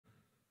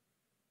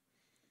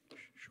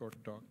short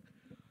talk.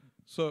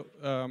 So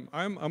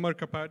I'm Amar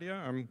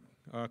Kapadia. I'm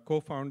a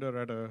co-founder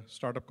at a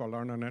startup called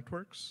Aarna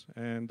Networks,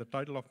 and the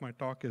title of my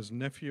talk is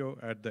Nephio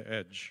at the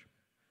Edge.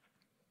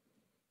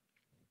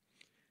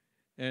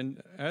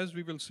 And as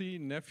we will see,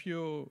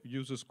 Nephio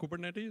uses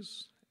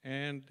Kubernetes,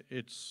 and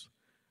it's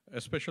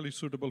especially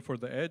suitable for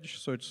the edge,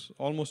 so it's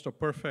almost a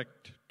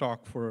perfect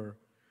talk for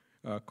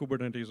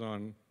Kubernetes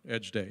on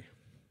Edge Day.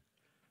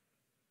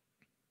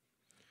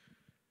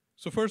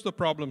 So first, the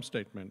problem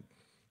statement.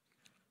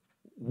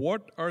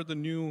 What are the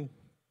new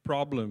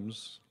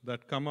problems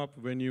that come up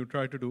when you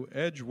try to do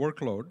edge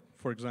workload,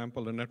 for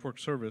example, a network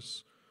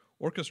service,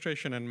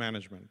 orchestration and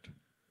management?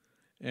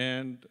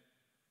 And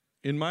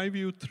in my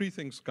view, three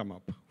things come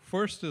up.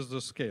 First is the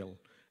scale.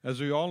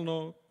 As we all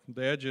know,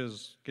 the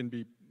edges can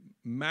be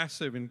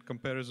massive in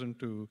comparison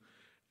to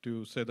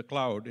say, the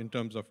cloud in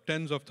terms of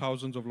tens of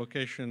thousands of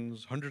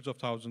locations, hundreds of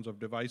thousands of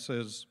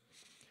devices.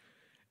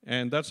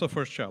 And that's the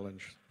first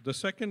challenge. The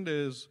second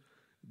is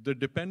the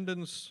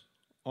dependence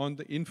on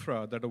the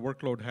infra that a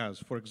workload has.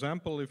 For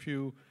example, if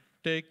you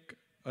take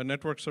a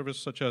network service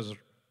such as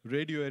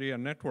radio area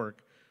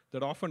network,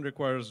 that often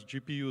requires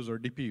GPUs or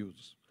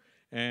DPUs.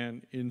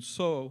 And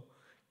so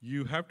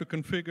you have to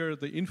configure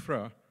the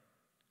infra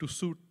to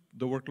suit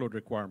the workload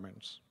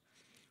requirements.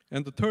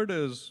 And the third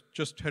is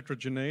just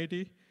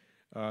heterogeneity.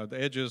 The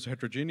edge is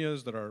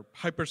heterogeneous. There are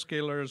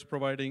hyperscalers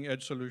providing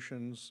edge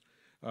solutions,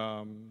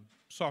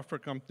 software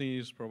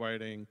companies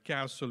providing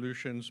CAS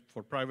solutions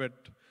for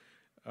private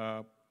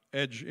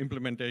edge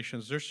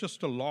implementations. There's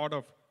just a lot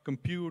of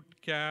compute,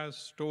 CAS,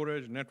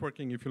 storage,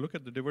 networking. If you look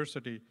at the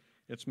diversity,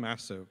 it's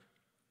massive.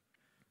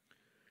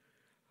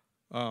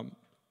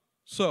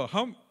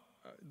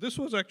 This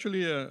was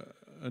actually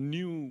a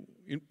new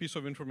piece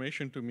of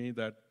information to me,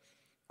 that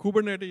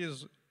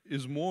Kubernetes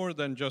is more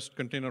than just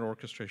container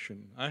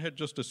orchestration. I had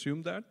just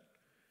assumed that.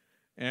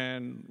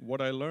 And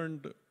what I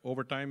learned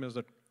over time is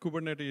that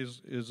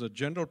Kubernetes is a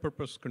general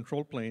purpose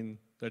control plane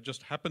that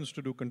just happens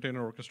to do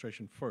container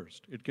orchestration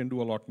first. It can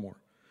do a lot more.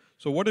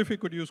 So what if we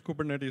could use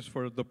Kubernetes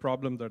for the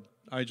problem that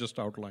I just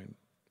outlined?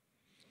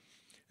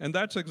 And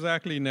that's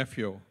exactly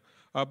Nephio.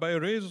 By a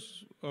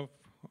raise of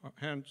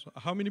hands,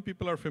 how many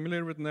people are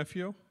familiar with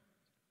Nephio?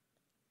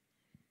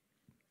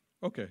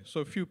 Okay, so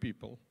a few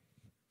people.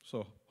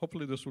 So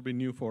hopefully this will be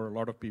new for a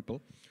lot of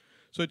people.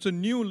 So it's a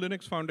new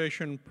Linux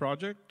Foundation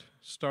project,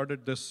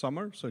 started this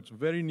summer, so it's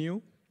very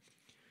new.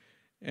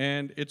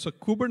 And it's a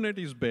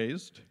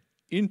Kubernetes-based,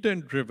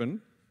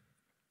 intent-driven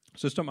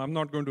system. I'm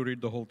not going to read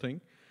the whole thing.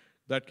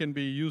 That can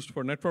be used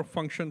for network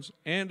functions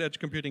and edge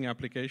computing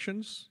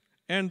applications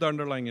and the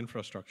underlying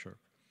infrastructure.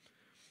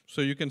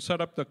 So you can set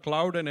up the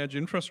cloud and edge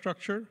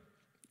infrastructure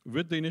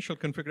with the initial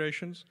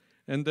configurations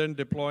and then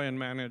deploy and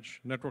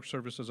manage network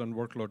services and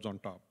workloads on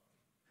top.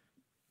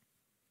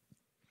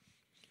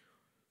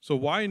 So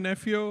why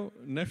Nephio?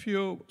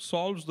 Nephio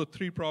solves the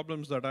three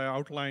problems that I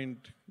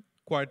outlined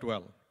quite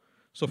well.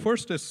 So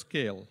first is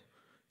scale.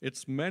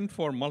 It's meant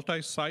for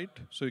multi-site,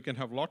 so you can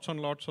have lots and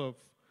lots of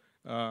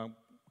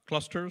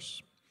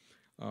clusters,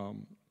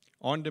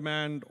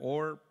 on-demand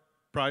or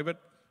private.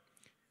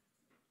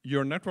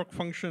 Your network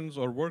functions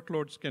or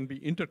workloads can be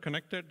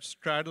interconnected,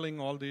 straddling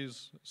all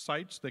these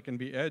sites. They can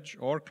be edge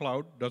or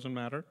cloud, doesn't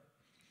matter.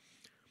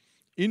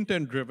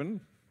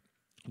 Intent-driven.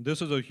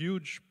 This is a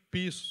huge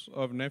piece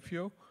of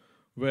Nephio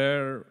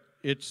where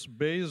it's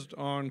based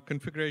on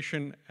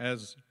configuration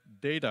as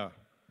data,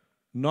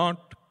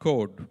 not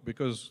code,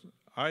 because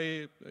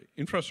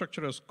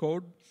infrastructure as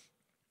code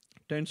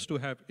tends to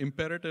have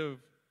imperative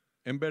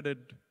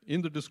embedded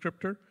in the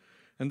descriptor,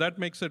 and that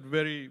makes it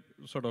very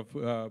sort of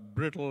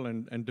brittle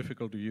and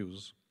difficult to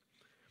use.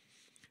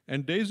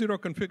 And day zero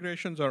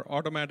configurations are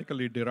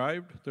automatically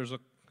derived.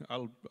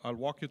 I'll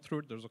walk you through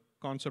it. There's a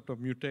concept of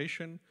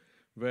mutation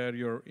where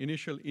your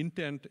initial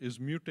intent is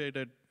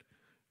mutated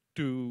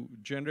to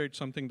generate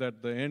something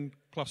that the end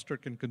cluster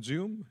can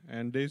consume,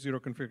 and day zero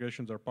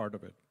configurations are part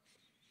of it.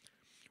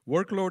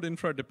 Workload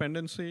infra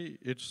dependency,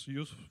 it's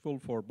useful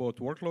for both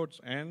workloads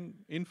and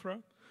infra,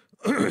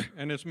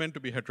 and it's meant to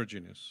be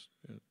heterogeneous.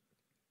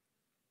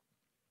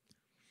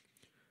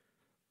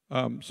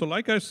 So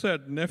like I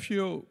said,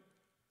 Nephio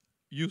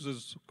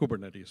uses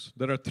Kubernetes.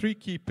 There are three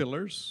key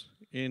pillars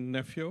in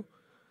Nephio.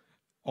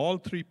 All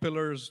three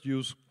pillars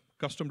use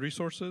custom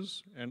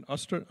resources, and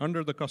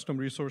under the custom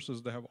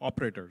resources, they have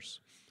operators.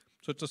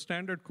 So it's a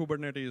standard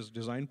Kubernetes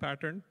design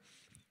pattern.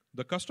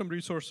 The custom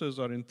resources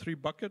are in three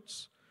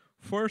buckets.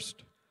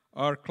 First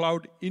are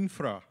cloud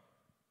infra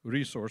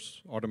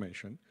resource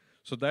automation.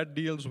 So that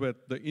deals with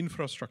the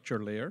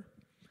infrastructure layer.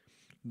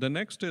 The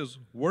next is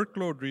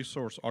workload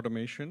resource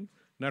automation,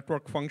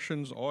 network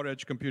functions or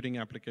edge computing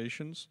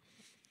applications.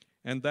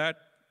 And that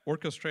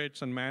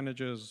orchestrates and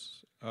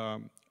manages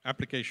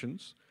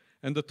applications.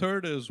 And the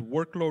third is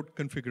workload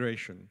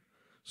configuration.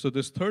 So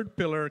this third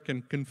pillar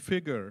can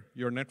configure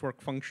your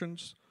network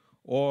functions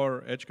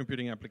or edge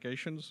computing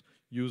applications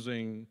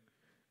using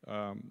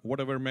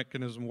whatever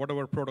mechanism,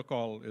 whatever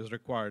protocol is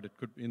required. It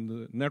could, in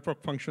the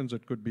network functions,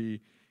 it could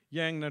be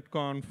Yang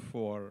netconf.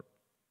 For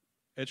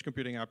edge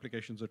computing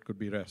applications, it could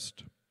be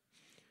REST.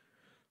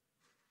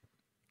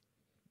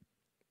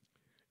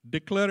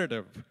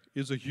 Declarative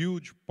is a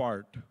huge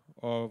part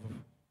of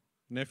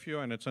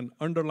Nephio, and it's an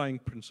underlying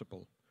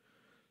principle.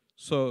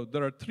 So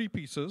there are three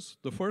pieces.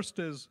 The first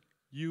is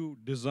you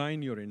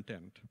design your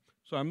intent.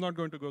 So I'm not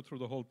going to go through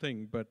the whole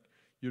thing, but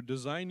you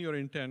design your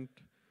intent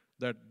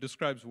that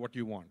describes what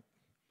you want.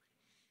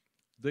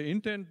 The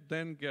intent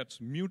then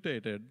gets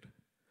mutated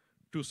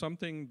to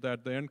something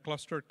that the end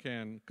cluster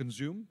can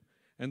consume,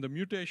 and the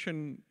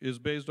mutation is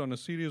based on a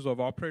series of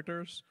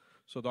operators.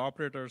 So the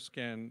operators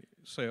can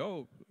say,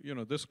 oh,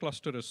 this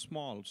cluster is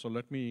small, so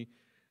let me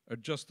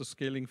adjust the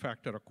scaling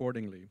factor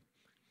accordingly.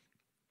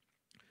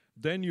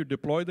 Then you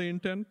deploy the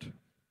intent.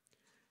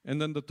 And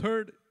then the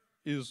third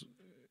is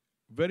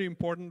very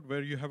important,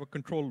 where you have a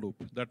control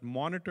loop that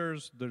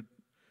monitors the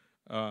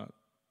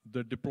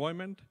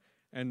deployment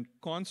and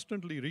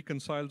constantly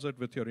reconciles it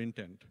with your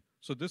intent.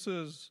 So this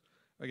is,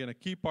 again, a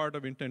key part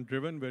of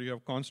intent-driven, where you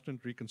have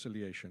constant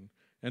reconciliation.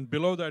 And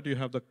below that, you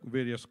have the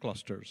various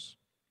clusters.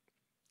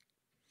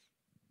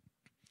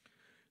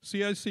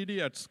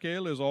 CI/CD at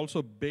scale is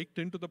also baked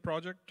into the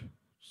project,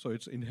 so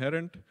it's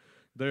inherent.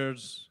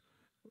 There's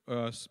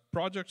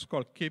projects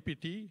called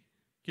KPT.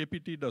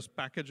 KPT does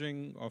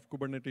packaging of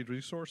Kubernetes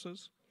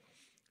resources,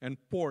 and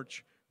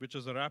Porch, which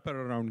is a wrapper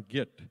around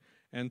Git.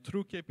 And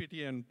through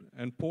KPT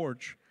and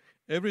Porch,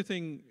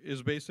 everything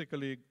is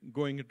basically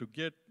going into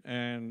Git,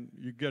 and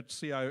you get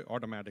CI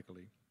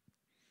automatically.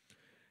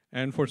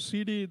 And for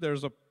CD,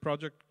 there's a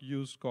project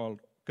used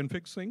called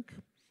config sync,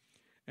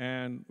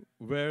 and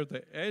where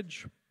the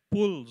edge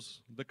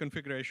pulls the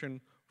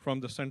configuration from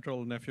the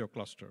central Nephio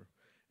cluster.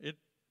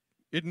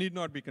 It need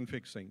not be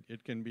config sync.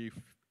 It can be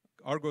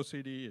Argo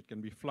CD, it can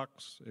be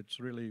Flux. It's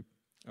really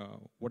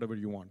whatever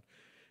you want.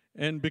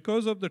 And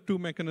because of the two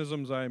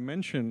mechanisms I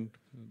mentioned,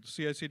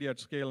 CI/CD at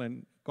scale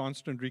and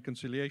constant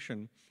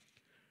reconciliation,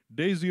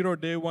 day 0,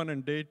 day 1,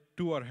 and day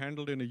 2 are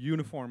handled in a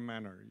uniform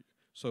manner.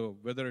 So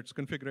whether it's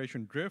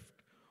configuration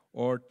drift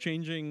or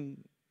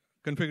changing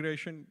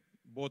configuration,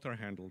 both are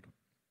handled.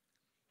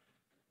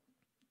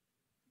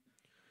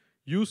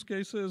 Use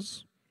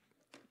cases,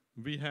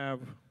 we have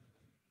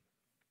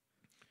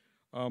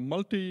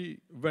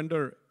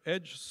multi-vendor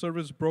edge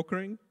service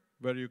brokering,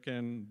 where you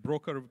can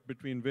broker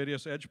between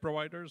various edge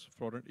providers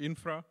for an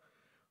infra,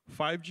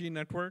 5G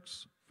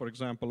networks, for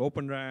example,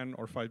 Open RAN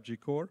or 5G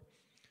core,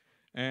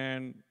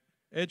 and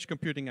edge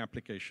computing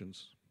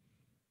applications.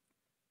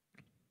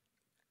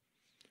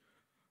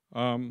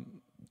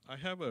 I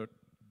have a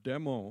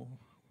demo.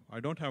 I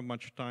don't have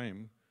much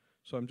time,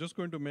 so I'm just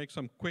going to make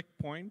some quick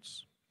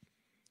points.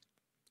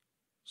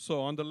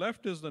 So on the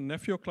left is the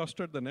Nephio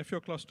cluster. The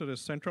Nephio cluster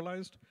is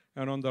centralized,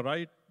 and on the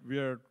right, we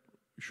are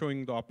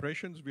showing the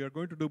operations. We are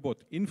going to do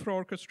both infra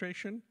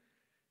orchestration,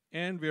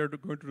 and we are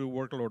going to do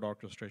workload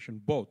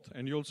orchestration, both,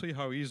 and you'll see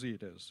how easy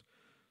it is.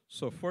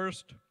 So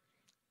first,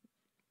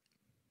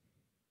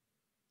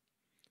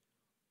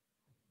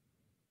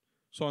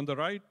 so on the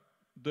right,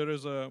 there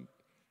is a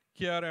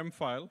KRM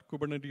file,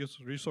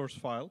 Kubernetes resource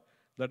file,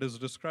 that is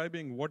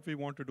describing what we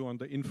want to do on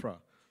the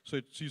infra. So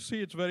you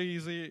see, it's very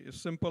easy, it's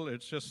simple.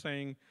 It's just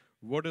saying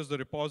what is the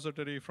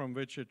repository from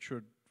which it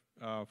should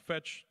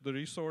fetch the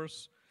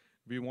resource.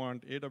 We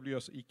want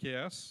AWS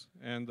EKS,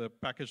 and the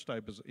package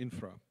type is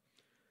infra.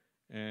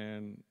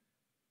 And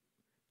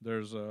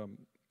there's a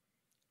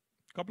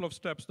couple of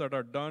steps that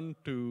are done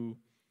to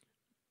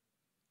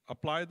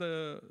apply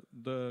the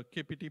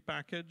KPT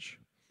package,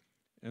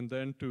 and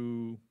then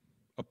to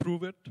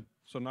approve it.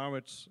 So now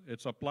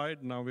it's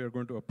applied. Now we are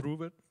going to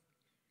approve it.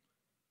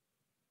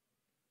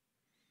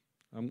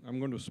 I'm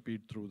going to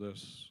speed through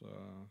this.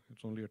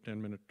 It's only a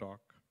 10-minute talk.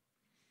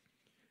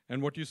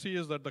 And what you see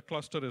is that the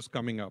cluster is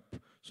coming up.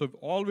 So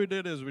all we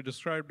did is we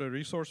described a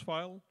resource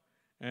file,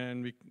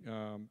 and we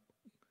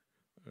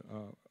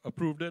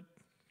approved it,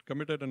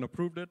 committed and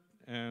approved it,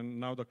 and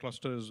now the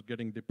cluster is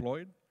getting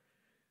deployed.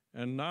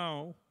 And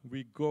now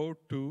we go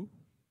to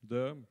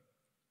the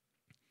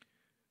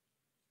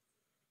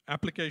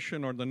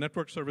application or the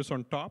network service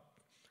on top,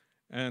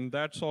 and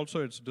that's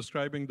also, it's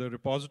describing the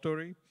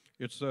repository.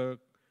 It's a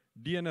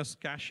DNS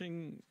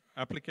caching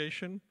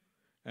application,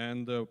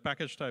 and the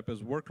package type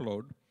is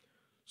workload.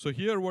 So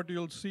here what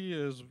you'll see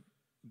is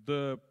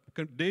the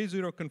day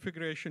 0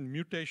 configuration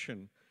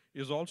mutation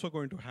is also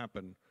going to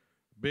happen.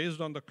 Based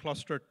on the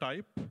cluster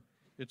type,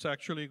 it's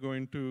actually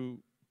going to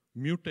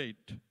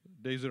mutate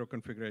day 0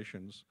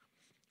 configurations.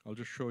 I'll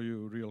just show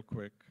you real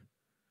quick.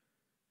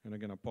 And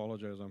again,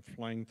 apologize, I'm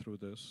flying through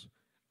this.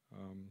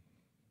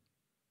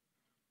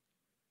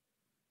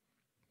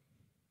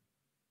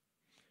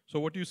 So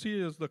what you see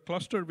is the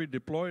cluster we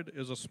deployed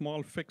is a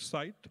small fixed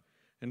site.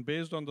 And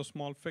based on the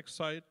small fixed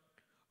site,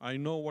 I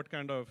know what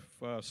kind of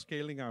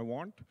scaling I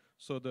want.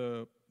 So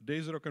the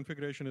day 0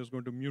 configuration is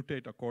going to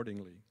mutate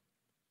accordingly.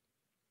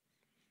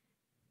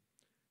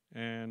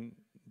 And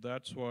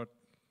that's what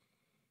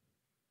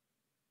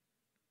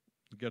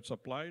gets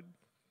applied.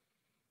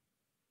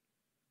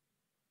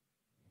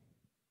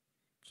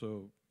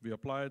 So we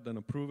apply it, then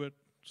approve it,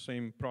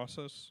 same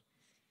process.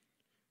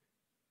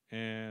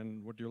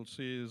 And what you'll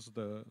see is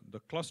the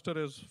cluster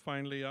is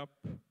finally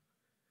up,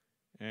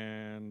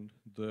 and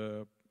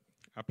the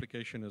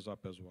application is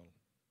up as well.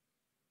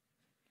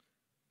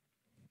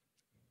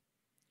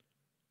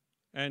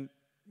 And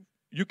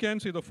you can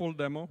see the full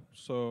demo,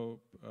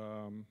 so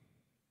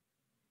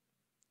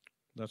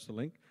that's the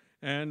link.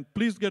 And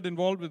please get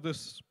involved if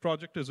this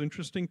project is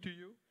interesting to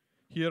you.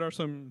 Here are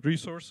some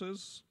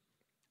resources.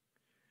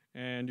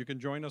 And you can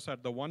join us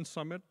at the One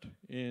Summit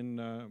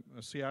in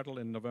Seattle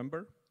in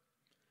November.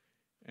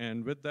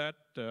 And with that,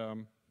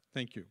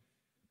 thank you.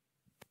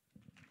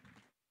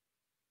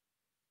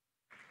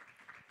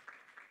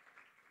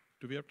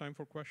 Do we have time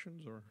for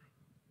questions, or?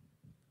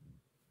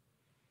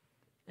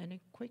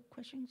 Any quick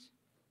questions?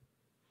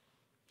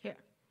 Here.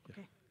 Yeah.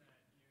 Okay.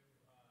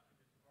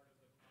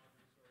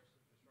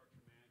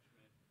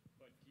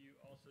 But do you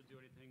also do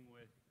anything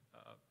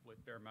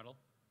with bare metal?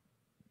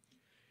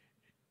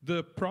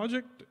 The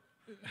project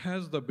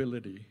has the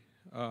ability.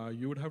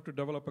 You would have to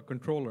develop a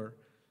controller.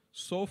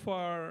 So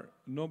far,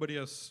 nobody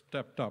has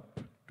stepped up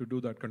to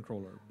do that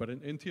controller. But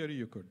in theory,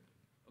 you could.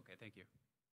 Okay, thank you.